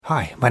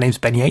Hi, my name's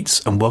Ben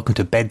Yates and welcome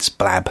to Bed's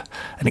Blab,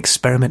 an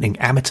experiment in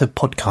amateur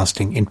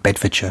podcasting in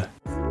Bedfordshire.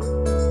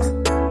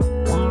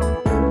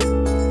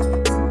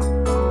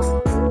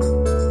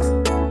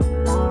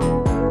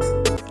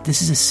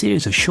 This is a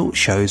series of short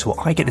shows where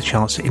I get the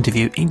chance to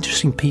interview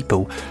interesting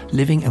people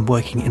living and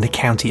working in the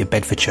county of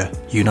Bedfordshire,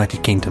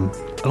 United Kingdom.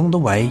 Along the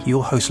way,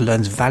 your host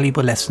learns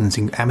valuable lessons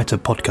in amateur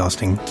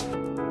podcasting.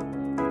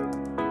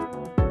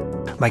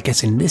 My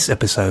guest in this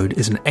episode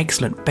is an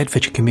excellent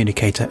Bedfordshire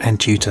communicator and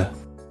tutor.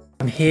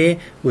 I'm here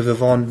with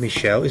Yvonne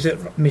Michel. Is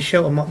it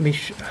Michel or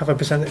have I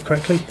presented it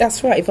correctly?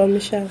 That's right, Yvonne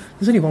Michel.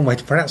 There's only one way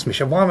to pronounce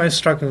Michel. Why am I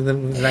struggling with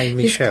the name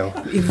Michel?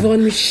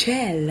 Yvonne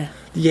Michel.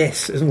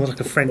 Yes, it's more like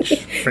a French.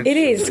 It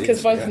is,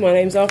 because both of my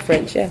names are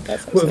French, yeah.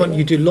 Well, Yvonne,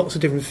 you do lots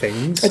of different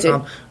things. I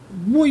do.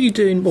 What are you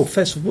doing? Well,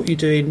 first of all, what are you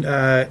doing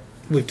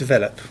with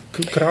Develop?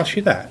 Could I ask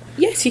you that?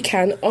 Yes, you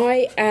can.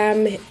 I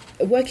am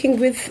working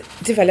with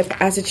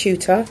Develop as a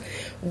tutor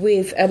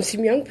with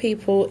some young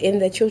people in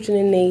their Children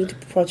in Need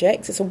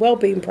project. It's a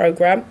wellbeing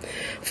programme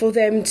for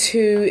them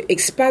to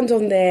expand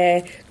on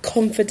their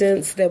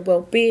confidence, their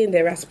well-being,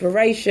 their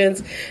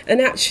aspirations,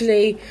 and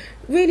actually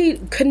really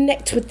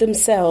connect with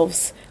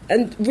themselves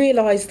and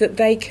realise that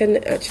they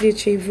can actually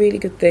achieve really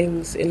good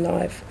things in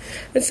life.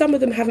 And some of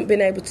them haven't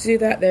been able to do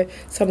that.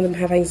 Some of them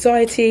have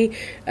anxiety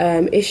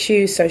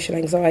issues, social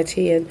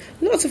anxiety, and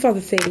lots of other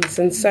things.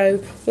 And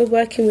so we're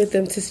working with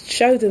them to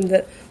show them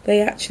that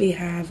they actually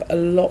have a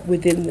lot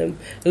within them,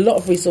 a lot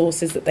of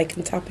resources that they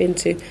can tap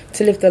into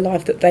to live the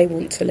life that they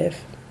want to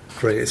live.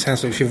 Brilliant. It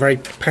sounds like you're very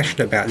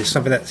passionate about this,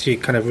 something that you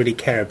kind of really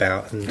care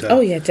about. And oh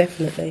yeah,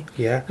 definitely.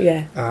 Yeah?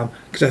 Yeah.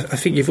 Because I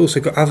think you've also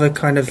got other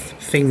kind of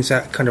things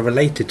that kind of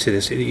related to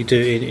this that you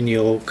do in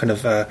your kind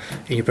of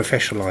in your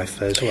professional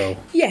life as well.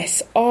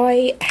 Yes,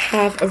 I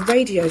have a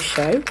radio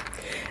show.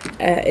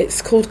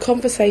 It's called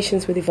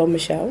Conversations with Yvonne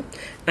Michel,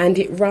 and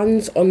it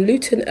runs on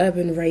Luton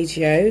Urban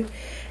Radio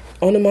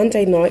on a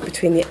Monday night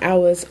between the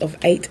hours of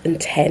 8 and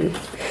 10.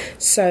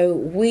 So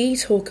we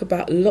talk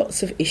about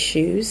lots of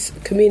issues,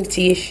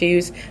 community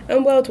issues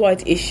and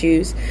worldwide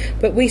issues,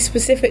 but we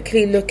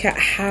specifically look at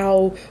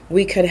how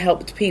we can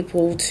help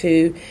people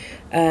to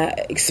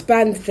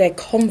expand their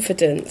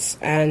confidence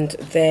and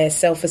their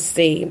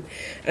self-esteem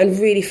and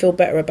really feel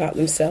better about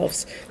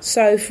themselves.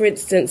 So, for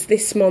instance,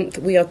 this month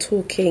we are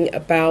talking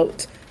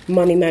about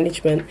money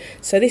management.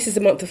 So this is the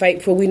month of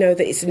April. We know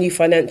that it's a new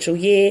financial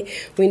year.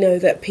 We know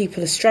that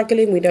people are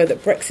struggling. We know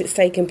that Brexit's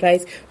taking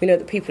place. We know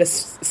that people are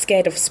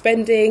scared of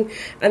spending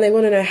and they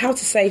want to know how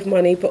to save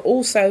money, but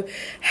also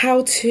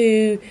how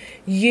to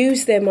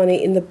use their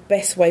money in the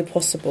best way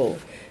possible.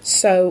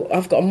 So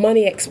I've got a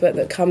money expert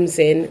that comes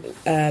in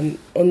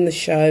on the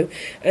show,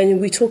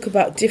 and we talk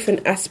about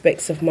different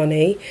aspects of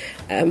money.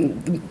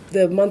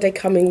 The Monday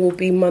coming will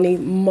be money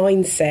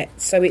mindset.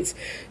 So it's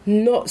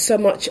not so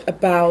much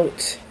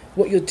about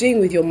what you're doing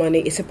with your money,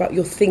 it's about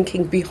your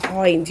thinking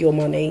behind your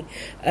money.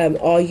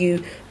 Are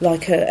you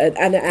like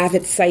an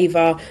avid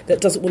saver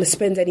that doesn't want to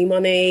spend any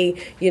money?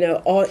 You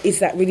know, is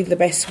that really the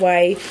best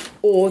way?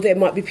 Or there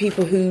might be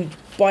people who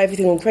buy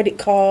everything on credit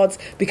cards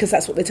because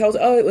that's what they're told.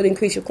 Oh, it will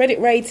increase your credit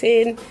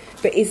rating.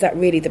 But is that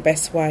really the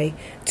best way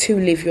to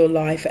live your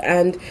life?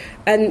 And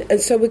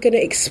so we're going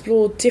to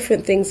explore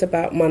different things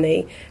about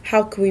money.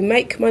 How can we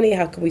make money?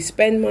 How can we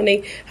spend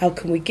money? How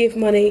can we give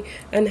money?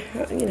 And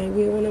how,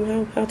 we want to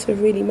know how to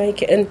really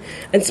make it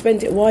and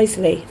spend it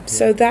wisely.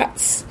 So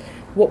that's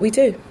what we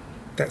do.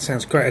 That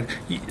sounds great.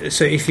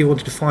 So if you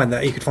wanted to find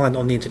that, you could find it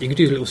on the internet. You could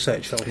do a little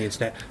search for it on the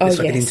internet. It's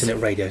like an internet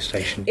radio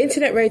station.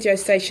 Internet radio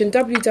station,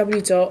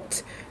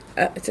 www.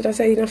 Did I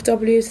say enough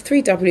W's?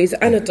 3 W's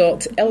and a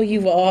dot,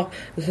 LURlive.com.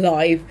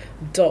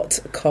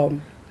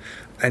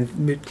 And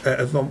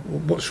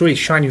what's really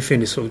shining through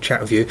in this sort of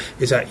chat with you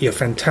is that you're a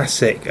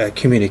fantastic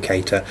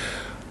communicator.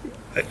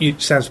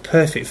 It sounds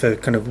perfect for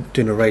kind of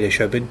doing a radio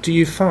show, but do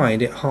you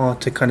find it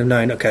hard to kind of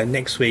know, okay,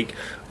 next week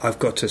I've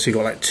got to, so you've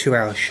got like 2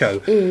 hour show,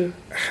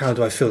 how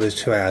do I fill those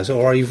 2 hours?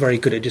 Or are you very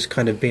good at just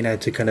kind of being able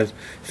to kind of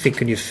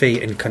think on your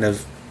feet and kind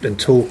of, and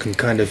talk and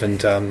kind of,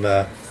 and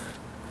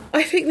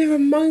I think there are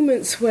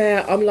moments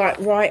where I'm like,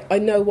 right, I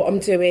know what I'm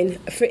doing.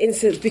 For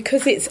instance,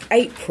 because it's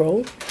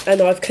April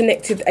and I've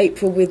connected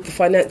April with the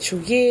financial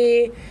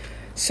year,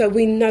 so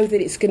we know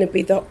that it's going to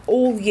be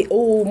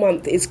all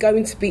month is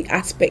going to be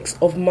aspects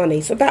of money.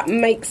 So that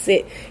makes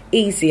it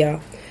easier.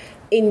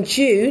 In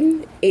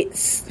June,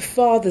 it's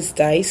Father's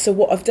Day. So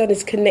what I've done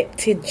is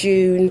connected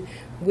June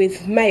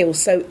with male.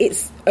 So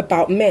it's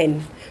about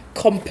men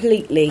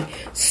completely.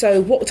 So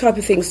what type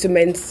of things do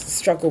men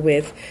struggle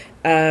with?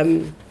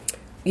 And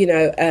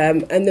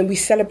then we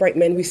celebrate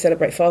men, we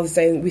celebrate Father's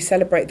Day, and we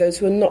celebrate those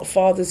who are not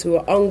fathers, who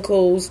are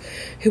uncles,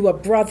 who are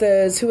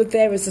brothers, who are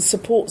there as a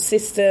support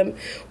system.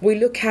 We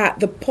look at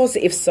the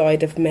positive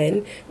side of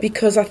men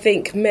because I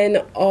think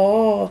men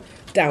are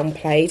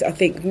downplayed. I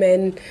think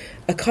men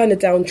are kind of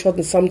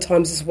downtrodden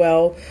sometimes as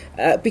well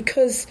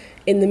because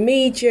in the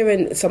media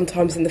and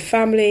sometimes in the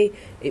family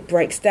it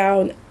breaks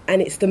down,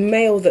 and it's the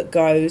male that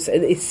goes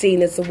and is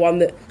seen as the one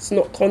that's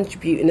not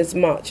contributing as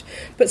much.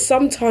 But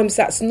sometimes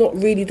that's not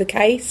really the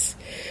case.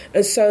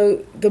 And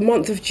so the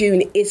month of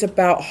June is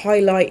about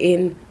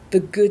highlighting the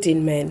good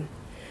in men.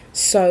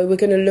 So we're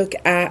going to look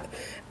at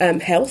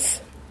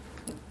health.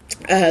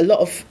 A lot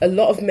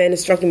of men are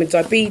struggling with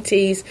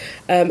diabetes,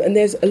 and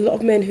there's a lot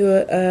of men who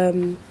are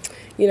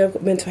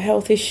got mental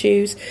health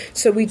issues.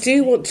 So we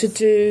do want to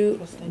do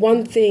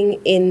one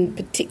thing in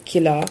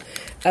particular.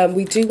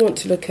 We do want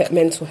to look at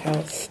mental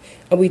health,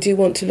 and we do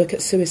want to look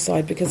at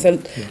suicide, because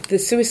the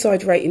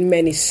suicide rate in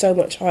men is so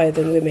much higher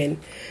than women.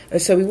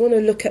 And so we want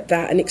to look at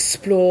that and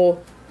explore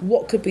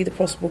what could be the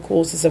possible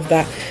causes of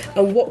that,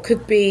 and what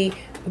can we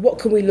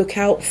look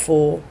out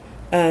for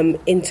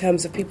in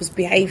terms of people's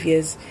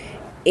behaviours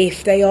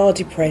if they are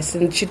depressed,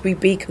 and should we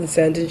be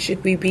concerned, and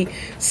should we be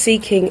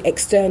seeking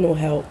external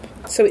help.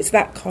 So it's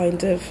that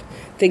kind of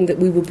thing that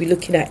we will be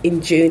looking at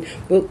in June.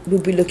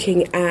 We'll be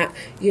looking at,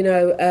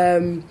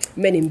 men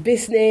in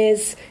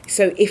business.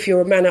 So if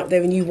you're a man out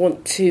there and you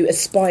want to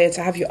aspire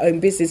to have your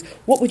own business,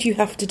 what would you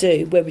have to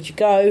do? Where would you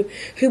go?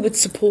 Who would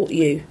support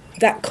you?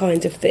 That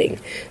kind of thing.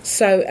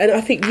 So, and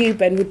I think you,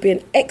 Ben, would be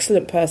an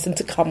excellent person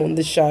to come on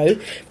the show,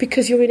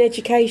 because you're in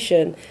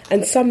education,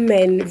 and some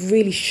men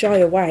really shy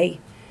away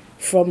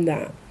from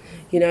that.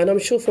 And I'm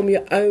sure from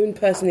your own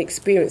personal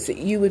experience that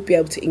you would be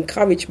able to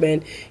encourage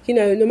men,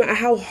 no matter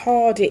how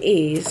hard it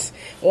is,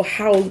 or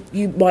how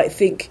you might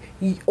think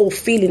or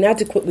feel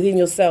inadequate within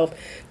yourself,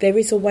 there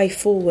is a way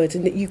forward,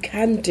 and that you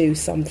can do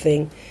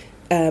something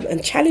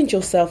and challenge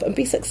yourself and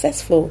be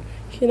successful,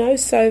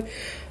 So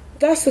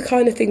that's the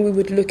kind of thing we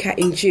would look at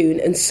in June.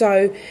 And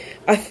so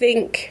I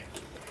think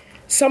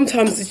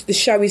sometimes the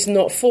show is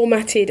not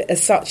formatted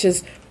as such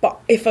but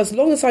as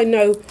long as I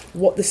know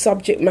what the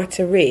subject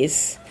matter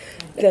is,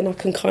 then I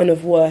can kind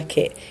of work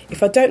it.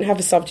 If I don't have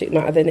a subject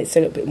matter, then it's a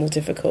little bit more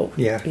difficult.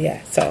 Yeah.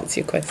 To answer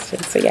your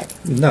question. So yeah.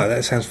 No,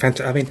 that sounds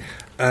fantastic. I mean,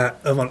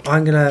 Yvonne,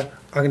 I'm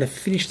gonna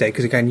finish there,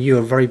 because again, you're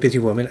a very busy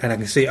woman, and I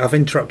can see I've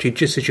interrupted you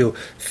just as you're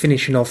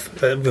finishing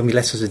off one of your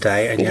lessons a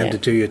day, and you have to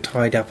do your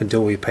tidy up and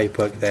do all your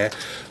paperwork there.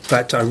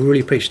 But I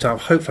really appreciate your time.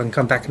 Hopefully I can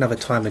come back another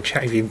time and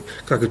chat with you,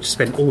 because I could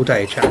spend all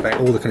day chatting about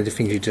all the kind of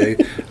things you do.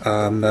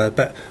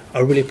 But I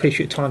really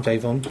appreciate your time,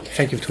 Yvonne.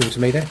 Thank you for talking to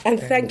me there. And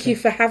thank you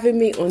for having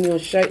me on your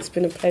show. It's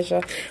been a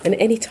pleasure. And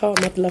any time,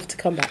 I'd love to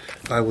come back.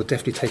 I will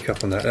definitely take you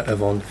up on that,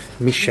 Yvonne.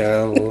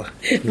 Michelle.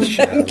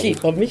 Thank you,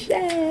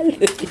 Michelle.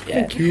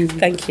 Thank you.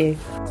 Thank you.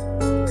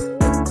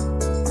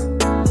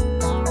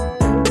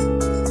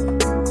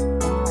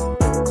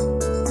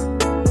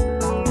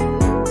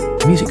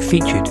 The music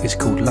featured is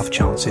called Love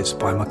Chances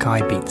by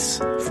Mackay Beats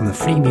from the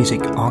Free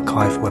Music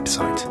Archive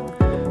website.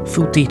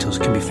 Full details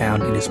can be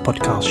found in its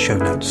podcast show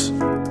notes.